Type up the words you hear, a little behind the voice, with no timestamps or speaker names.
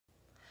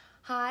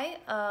Hi,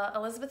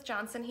 Elizabeth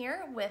Johnson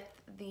here with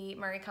the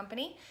Moery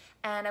Company,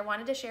 and I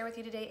wanted to share with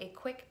you today a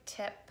quick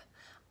tip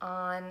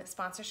on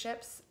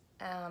sponsorships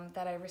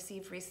that I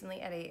received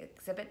recently at a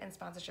exhibit and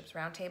sponsorships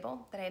roundtable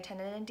that I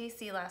attended in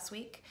DC last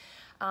week.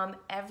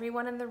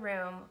 Everyone in the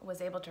room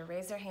was able to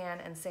raise their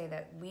hand and say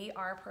that we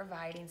are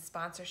providing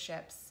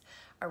sponsorships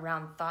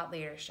around thought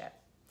leadership.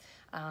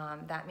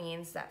 That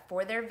means that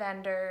for their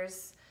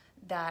vendors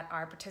that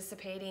are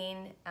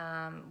participating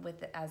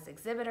as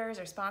exhibitors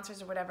or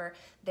sponsors or whatever,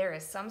 there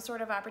is some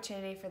sort of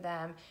opportunity for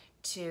them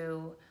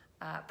to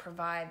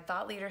provide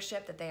thought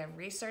leadership that they have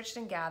researched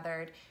and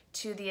gathered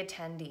to the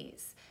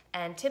attendees.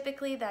 And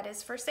typically that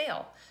is for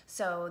sale.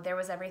 So there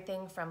was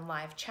everything from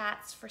live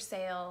chats for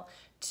sale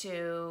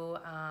to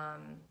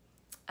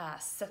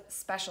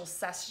special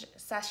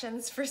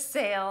sessions for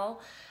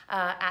sale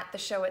at the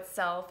show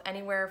itself,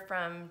 anywhere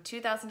from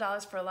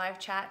 $2,000 for a live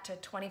chat to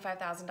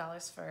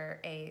 $25,000 for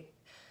a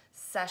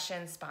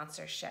session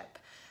sponsorship.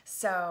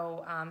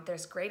 So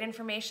there's great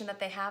information that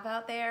they have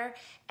out there,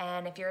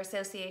 and if your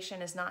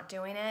association is not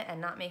doing it and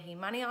not making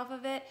money off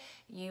of it,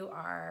 you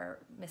are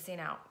missing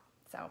out.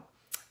 So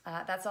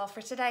that's all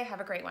for today.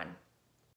 Have a great one.